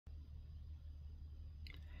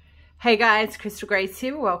Hey guys, Crystal Grace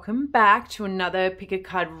here. Welcome back to another pick a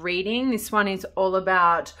card reading. This one is all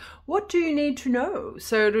about what do you need to know.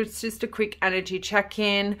 So it's just a quick energy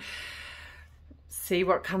check-in, see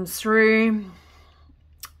what comes through.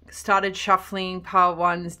 Started shuffling pile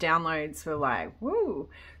one's downloads were like, woo.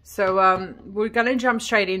 So we're going to jump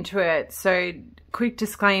straight into it. So quick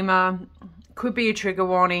disclaimer, could be a trigger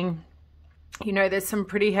warning. You know, there's some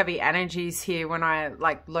pretty heavy energies here when I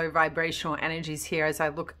like low vibrational energies here as I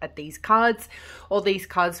look at these cards. All these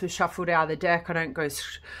cards were shuffled out of the deck. I don't go,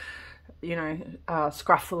 you know,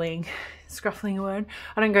 scruffling a word.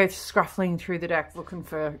 I don't go scruffling through the deck looking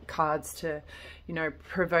for cards to, you know,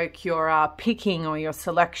 provoke your picking or your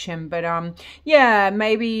selection. But yeah,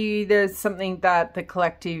 maybe there's something that the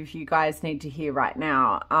collective you guys need to hear right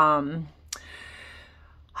now.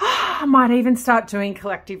 I might even start doing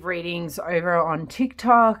collective readings over on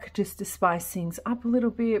TikTok just to spice things up a little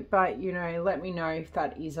bit. But, you know, let me know if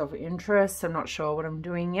that is of interest. I'm not sure what I'm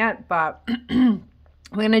doing yet, but we're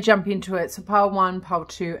going to jump into it. So pile 1, pile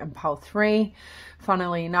 2, and pile 3.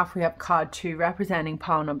 Funnily enough, we have card 2 representing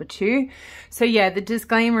pile number 2. So yeah, the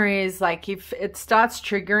disclaimer is like if it starts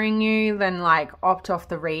triggering you, then like opt off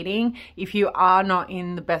the reading. If you are not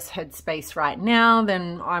in the best headspace right now,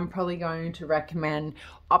 then I'm probably going to recommend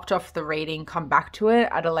opt off the reading, come back to it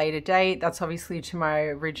at a later date. That's obviously to my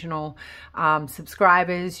original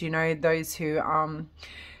subscribers, you know, those who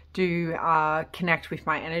do connect with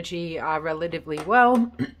my energy relatively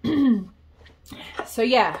well. So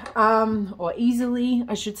yeah, or easily,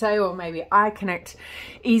 I should say, or maybe I connect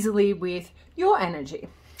easily with your energy.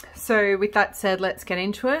 So with that said, let's get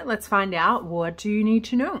into it. Let's find out, what do you need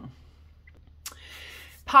to know?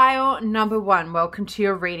 Pile number 1, welcome to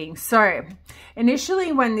your reading. So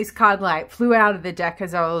initially when this card like flew out of the deck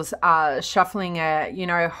as I was shuffling it, you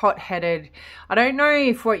know, hot-headed, I don't know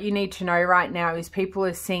if what you need to know right now is people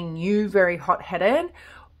are seeing you very hot-headed,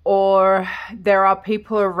 or there are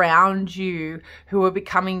people around you who are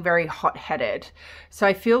becoming very hot-headed. So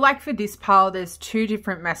I feel like for this pile, there's 2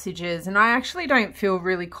 different messages, and I actually don't feel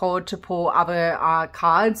really called to pull other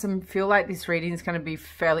cards. I feel like this reading is going to be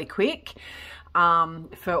fairly quick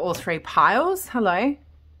for all 3 piles. Hello.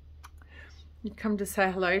 You come to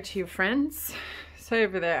say hello to your friends. So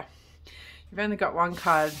over there. You've only got 1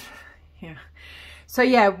 card. Yeah. So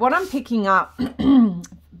yeah, what I'm picking up...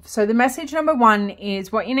 So the message number 1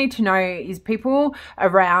 is what you need to know is people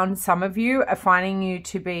around some of you are finding you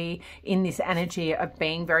to be in this energy of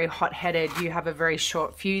being very hot-headed. You have a very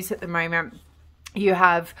short fuse at the moment. You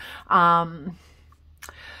have,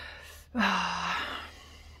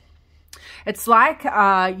 it's like,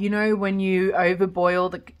 you know, when you overboil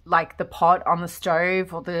the pot on the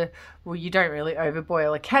stove, or well, you don't really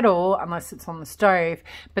overboil a kettle unless it's on the stove,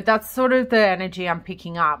 but that's sort of the energy I'm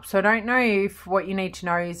picking up. So I don't know if what you need to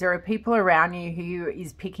know is there are people around you who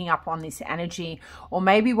is picking up on this energy, or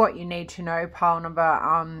maybe what you need to know, pile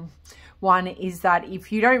number 1, is that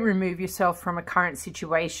if you don't remove yourself from a current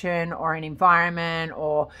situation or an environment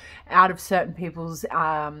or out of certain people's,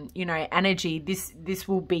 you know, energy, this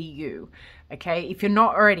will be you. Okay, if you're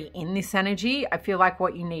not already in this energy, I feel like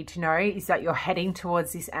what you need to know is that you're heading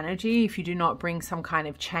towards this energy. If you do not bring some kind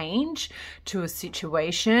of change to a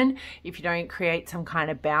situation, if you don't create some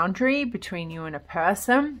kind of boundary between you and a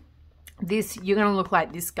person, you're going to look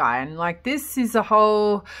like this guy. And like, this is a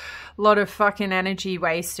whole lot of fucking energy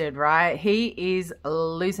wasted, right? He is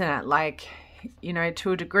losing it, like, you know,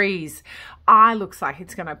 to a degrees. Eye looks like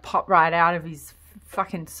it's going to pop right out of his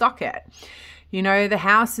fucking socket. You know, the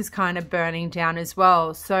house is kind of burning down as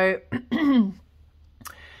well. So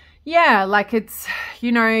yeah, like it's,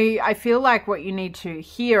 you know, I feel like what you need to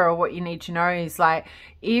hear or what you need to know is like,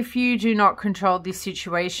 if you do not control this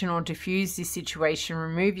situation or diffuse this situation,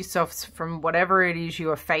 remove yourself from whatever it is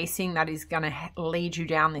you are facing that is going to lead you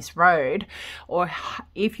down this road, or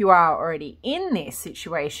if you are already in this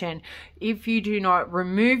situation, if you do not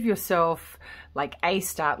remove yourself like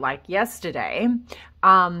A-start, like yesterday,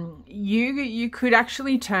 you could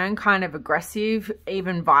actually turn kind of aggressive,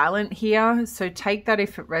 even violent here. So take that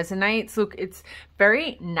if it resonates. Look, it's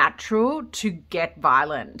very natural to get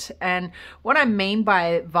violent. And what I mean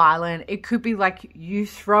by violent, it could be like you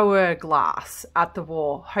throw a glass at the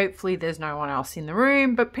wall. Hopefully there's no one else in the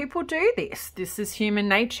room, but people do this. This is human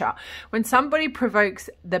nature. When somebody provokes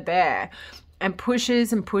the bear and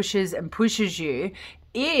pushes and pushes and pushes you,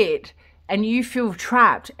 and you feel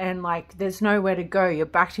trapped and like there's nowhere to go, you're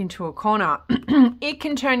backed into a corner, it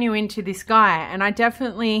can turn you into this guy. And I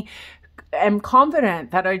definitely am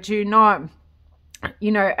confident that I do not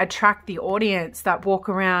you know, attract the audience that walk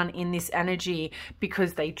around in this energy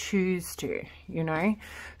because they choose to, you know.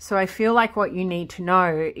 So I feel like what you need to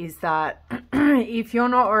know is that if you're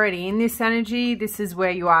not already in this energy, this is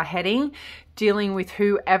where you are heading, dealing with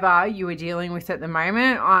whoever you are dealing with at the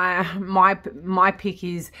moment. My pick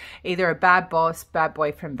is either a bad boss, bad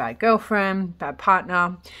boyfriend, bad girlfriend, bad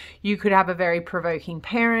partner. You could have a very provoking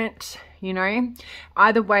parent. You know,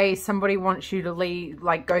 either way, somebody wants you to leave,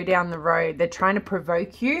 like go down the road. They're trying to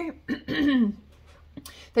provoke you.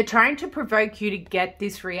 They're trying to provoke you to get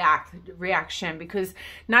this reaction, because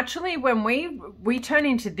naturally when we turn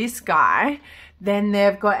into this guy, then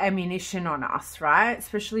they've got ammunition on us, right?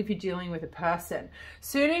 Especially if you're dealing with a person.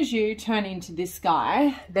 Soon as you turn into this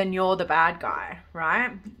guy, then you're the bad guy,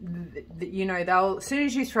 right? You know, as soon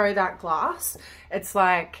as you throw that glass, it's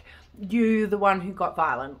like, you the one who got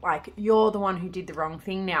violent, like you're the one who did the wrong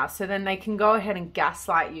thing now. So then they can go ahead and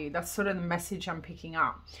gaslight you. That's sort of the message I'm picking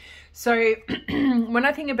up. So when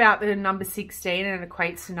I think about the number 16 and it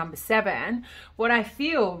equates to number 7, what I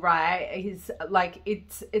feel, right, is like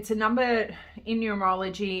it's a number in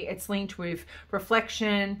numerology. It's linked with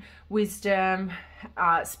reflection, wisdom,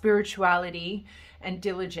 spirituality, and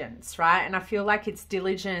diligence, right? And I feel like it's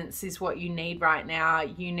diligence is what you need right now.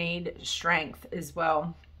 You need strength as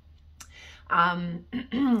well. I'm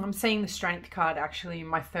seeing the strength card actually in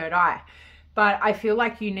my third eye, but I feel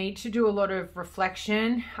like you need to do a lot of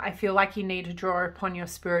reflection. I feel like you need to draw upon your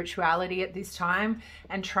spirituality at this time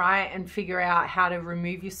and try and figure out how to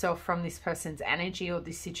remove yourself from this person's energy or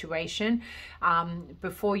this situation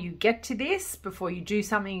before you get to this, before you do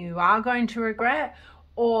something you are going to regret,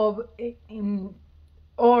 or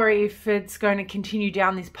if it's going to continue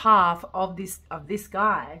down this path of this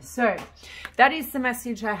guy. So that is the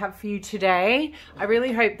message I have for you today. I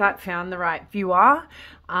really hope that found the right viewer.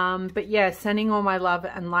 But yeah, sending all my love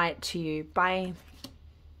and light to you. Bye.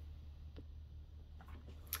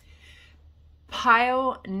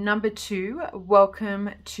 Pile number 2,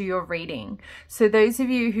 welcome to your reading. So those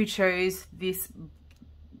of you who chose this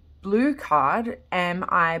blue card, Am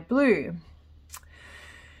I Blue?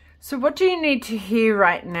 So what do you need to hear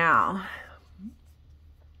right now?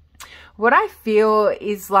 What I feel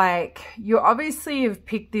is like you obviously have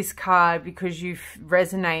picked this card because you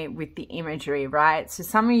resonate with the imagery, right? So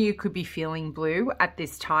some of you could be feeling blue at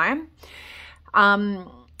this time. I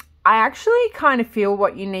actually kind of feel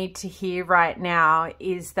what you need to hear right now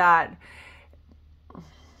is that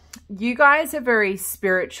you guys are very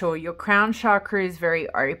spiritual. Your crown chakra is very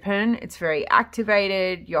open. It's very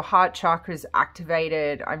activated. Your heart chakra is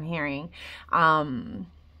activated, I'm hearing.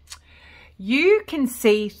 You can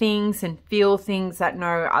see things and feel things that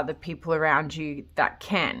no other people around you that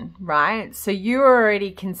can, right? So you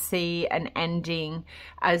already can see an ending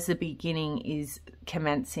as the beginning is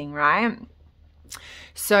commencing, right?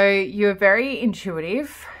 So you're very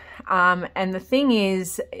intuitive. And the thing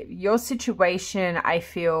is, your situation, I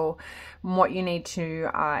feel, what you need to,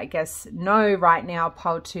 I guess, know right now,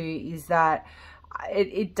 pile 2, is that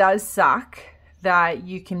it does suck that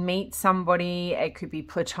you can meet somebody. It could be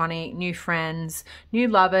platonic, new friends, new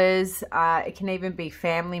lovers. It can even be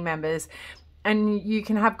family members. And you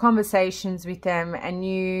can have conversations with them,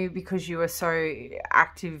 and because you are so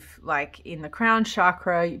active, like in the crown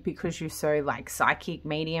chakra, because you're so like psychic,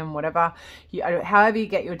 medium, whatever, however you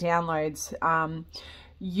get your downloads,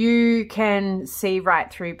 you can see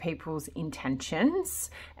right through people's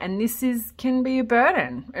intentions. And this can be a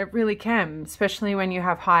burden. It really can, especially when you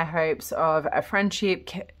have high hopes of a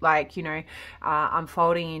friendship, like, you know,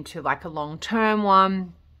 unfolding into like a long-term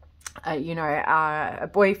one. A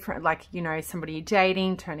boyfriend, like, you know, somebody you're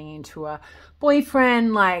dating turning into a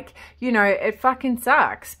boyfriend, like, you know, it fucking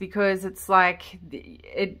sucks because it's like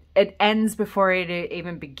it ends before it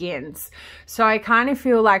even begins. So I kind of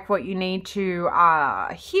feel like what you need to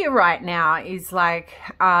hear right now is like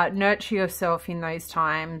nurture yourself in those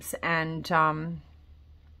times and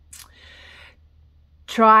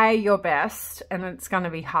try your best, and it's going to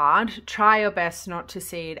be hard. Try your best not to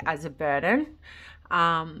see it as a burden.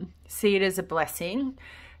 See it as a blessing.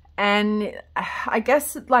 And I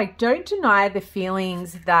guess, like, don't deny the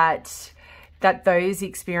feelings that those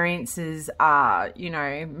experiences you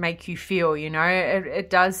know, make you feel. You know, it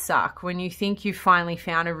does suck when you think you finally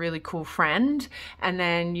found a really cool friend and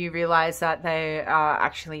then you realize that they are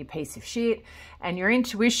actually a piece of shit, and your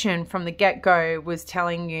intuition from the get-go was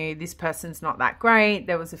telling you this person's not that great.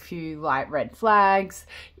 There was a few like red flags,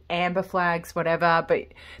 amber flags, whatever, but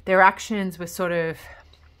their actions were sort of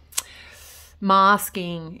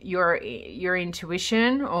masking your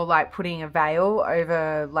intuition, or like putting a veil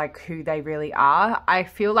over like who they really are. I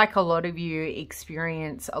feel like a lot of you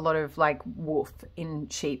experience a lot of like wolf in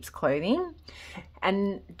sheep's clothing,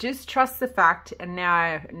 and just trust the fact, and now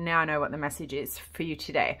I know what the message is for you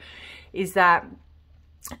today, is that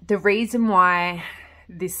the reason why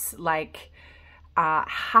this like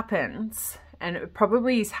happens, and it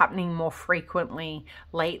probably is happening more frequently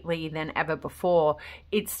lately than ever before,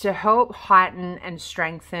 it's to help heighten and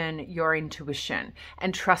strengthen your intuition,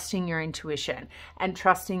 and trusting your intuition and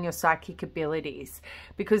trusting your psychic abilities.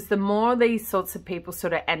 Because the more these sorts of people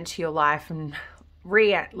sort of enter your life and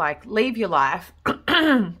leave your life,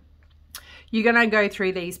 you're going to go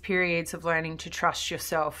through these periods of learning to trust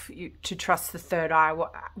yourself, to trust the third eye,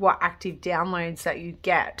 what active downloads that you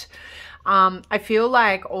get. I feel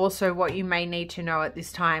like also what you may need to know at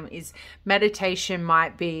this time is meditation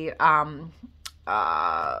might be of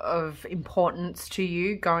importance to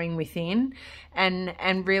you, going within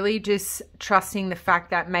and really just trusting the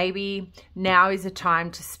fact that maybe now is a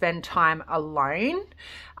time to spend time alone,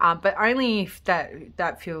 but only if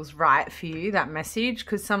that feels right for you, that message.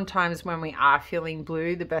 Because sometimes when we are feeling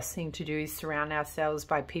blue, the best thing to do is surround ourselves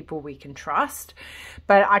by people we can trust.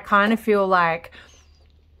 But I kind of feel like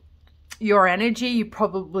your energy, you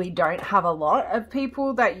probably don't have a lot of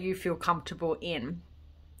people that you feel comfortable in.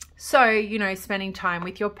 So, you know, spending time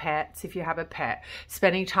with your pets, if you have a pet,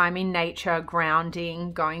 spending time in nature,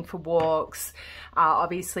 grounding, going for walks,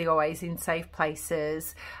 obviously always in safe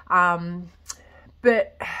places.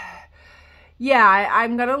 But yeah,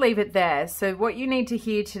 I'm going to leave it there. So what you need to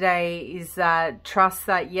hear today is that trust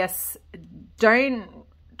that, yes, don't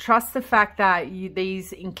trust the fact that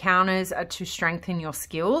these encounters are to strengthen your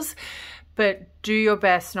skills, but do your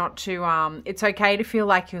best not to, it's okay to feel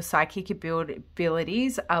like your psychic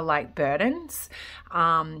abilities are like burdens.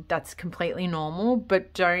 That's completely normal,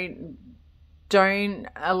 but don't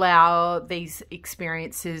allow these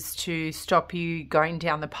experiences to stop you going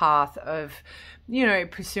down the path of, you know,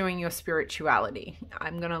 pursuing your spirituality.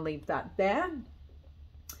 I'm going to leave that there.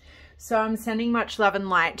 So I'm sending much love and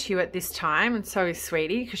light to you at this time, and so is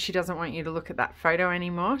Sweetie, because she doesn't want you to look at that photo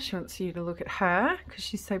anymore. She wants you to look at her because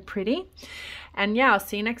she's so pretty. And yeah, I'll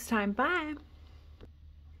see you next time. Bye.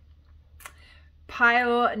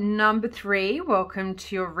 Pile number 3, welcome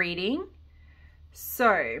to your reading.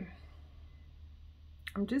 So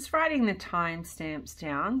I'm just writing the timestamps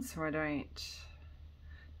down so I don't...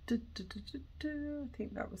 I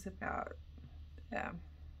think that was about... yeah.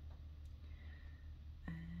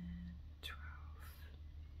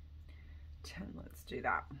 10, let's do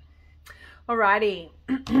that. Alrighty.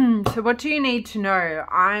 So what do you need to know?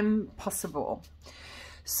 I'm possible.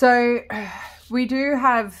 So we do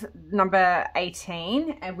have number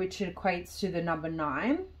 18, which equates to the number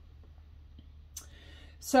 9.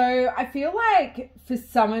 So I feel like for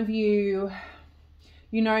some of you,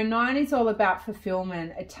 you know, 9 is all about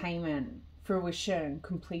fulfillment, attainment, fruition,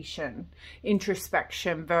 completion,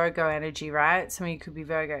 introspection, Virgo energy, right? Some of you could be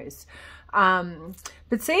Virgos.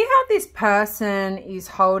 But see how this person is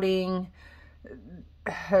holding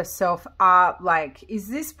herself up? Like, is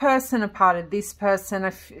this person a part of this person? I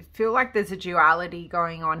feel like there's a duality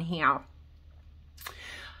going on here.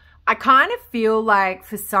 I kind of feel like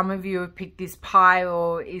for some of you who picked this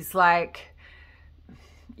pile is like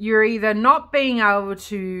you're either not being able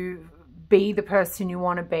to be the person you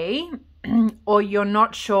want to be, or you're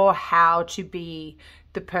not sure how to be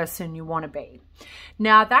the person you want to be.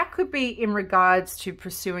 Now, that could be in regards to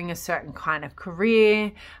pursuing a certain kind of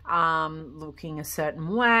career, looking a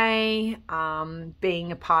certain way,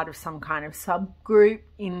 being a part of some kind of subgroup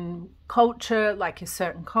in culture, like a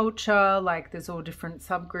certain culture, like there's all different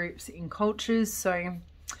subgroups in cultures. So,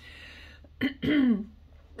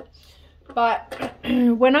 but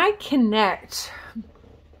when I connect,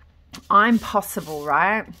 I'm possible,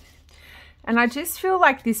 right? And I just feel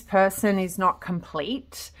like this person is not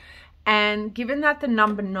complete. And given that the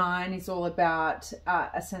number 9 is all about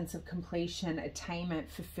a sense of completion,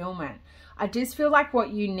 attainment, fulfillment, I just feel like what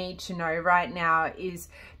you need to know right now is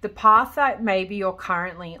the path that maybe you're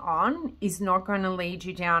currently on is not going to lead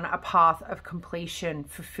you down a path of completion,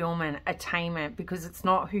 fulfillment, attainment, because it's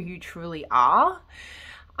not who you truly are.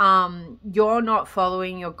 You're not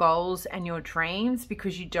following your goals and your dreams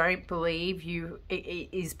because you don't believe it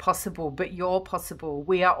is possible, but you're possible.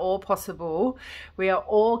 We are all possible. We are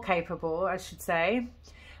all capable, I should say,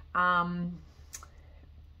 to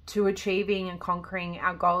achieving and conquering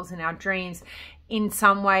our goals and our dreams in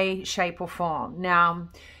some way, shape or form. Now,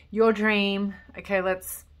 your dream, okay,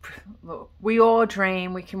 let's look, we all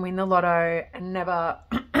dream we can win the lotto and never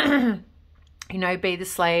you know, be the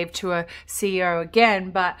slave to a CEO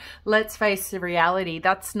again. But let's face the reality.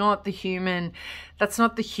 That's not the human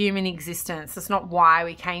existence. That's not why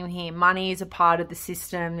we came here. Money is a part of the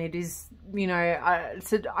system. It is, you know,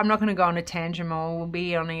 so I'm not going to go on a tangent, or we'll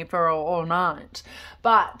be on here for all night.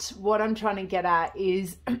 But what I'm trying to get at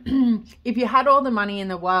is if you had all the money in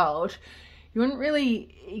the world, you wouldn't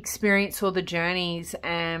really experience all the journeys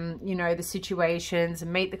and, you know, the situations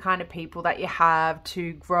and meet the kind of people that you have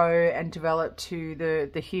to grow and develop to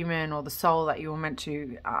the human or the soul that you were meant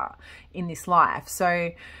to in this life.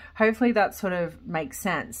 So hopefully that sort of makes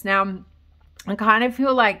sense. Now, I kind of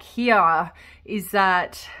feel like here is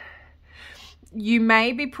that you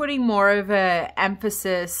may be putting more of an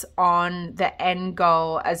emphasis on the end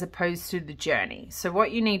goal as opposed to the journey. So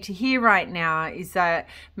what you need to hear right now is that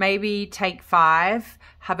maybe take 5,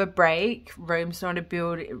 have a break. Rome's not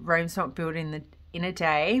built in a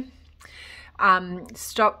day.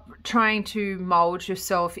 Stop trying to mold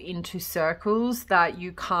yourself into circles that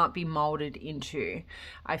you can't be molded into.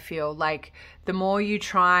 I feel like the more you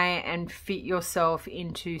try and fit yourself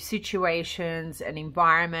into situations and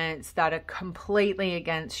environments that are completely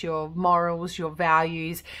against your morals, your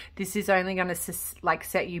values, this is only going to like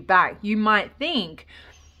set you back. You might think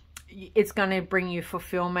it's going to bring you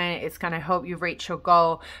fulfillment, it's going to help you reach your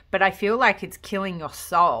goal, but I feel like it's killing your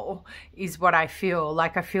soul is what I feel.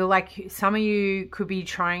 Like I feel like some of you could be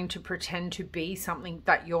trying to pretend to be something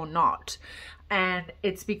that you're not, and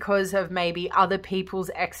it's because of maybe other people's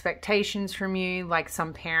expectations from you. Like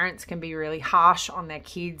some parents can be really harsh on their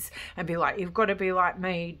kids and be like, you've got to be like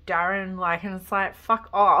me, Darren, like, and it's like, fuck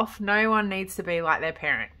off. No one needs to be like their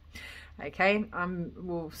parent. Okay,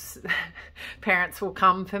 parents will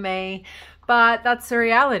come for me, but that's the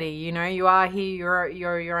reality. You know, you are here,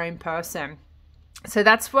 you're your own person. So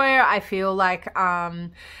that's where I feel like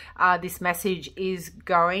this message is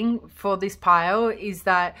going for this pile, is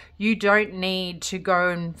that you don't need to go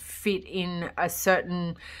and fit in a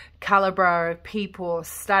certain caliber of people or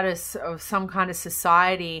status of some kind of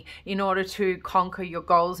society in order to conquer your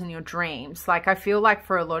goals and your dreams. Like I feel like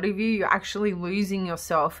for a lot of you, you're actually losing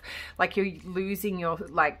yourself. Like you're losing your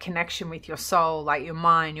like connection with your soul, like your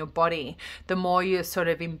mind, your body, the more you're sort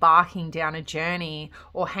of embarking down a journey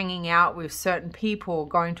or hanging out with certain people,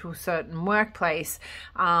 going to a certain workplace,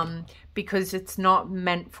 because it's not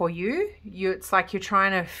meant for you. It's like you're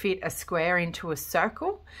trying to fit a square into a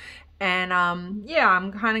circle. And yeah,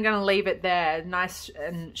 I'm kind of going to leave it there. Nice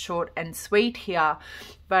and short and sweet here.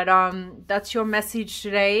 But that's your message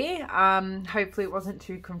today. Hopefully it wasn't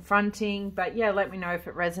too confronting. But yeah, let me know if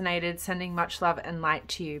it resonated. Sending much love and light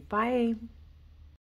to you. Bye.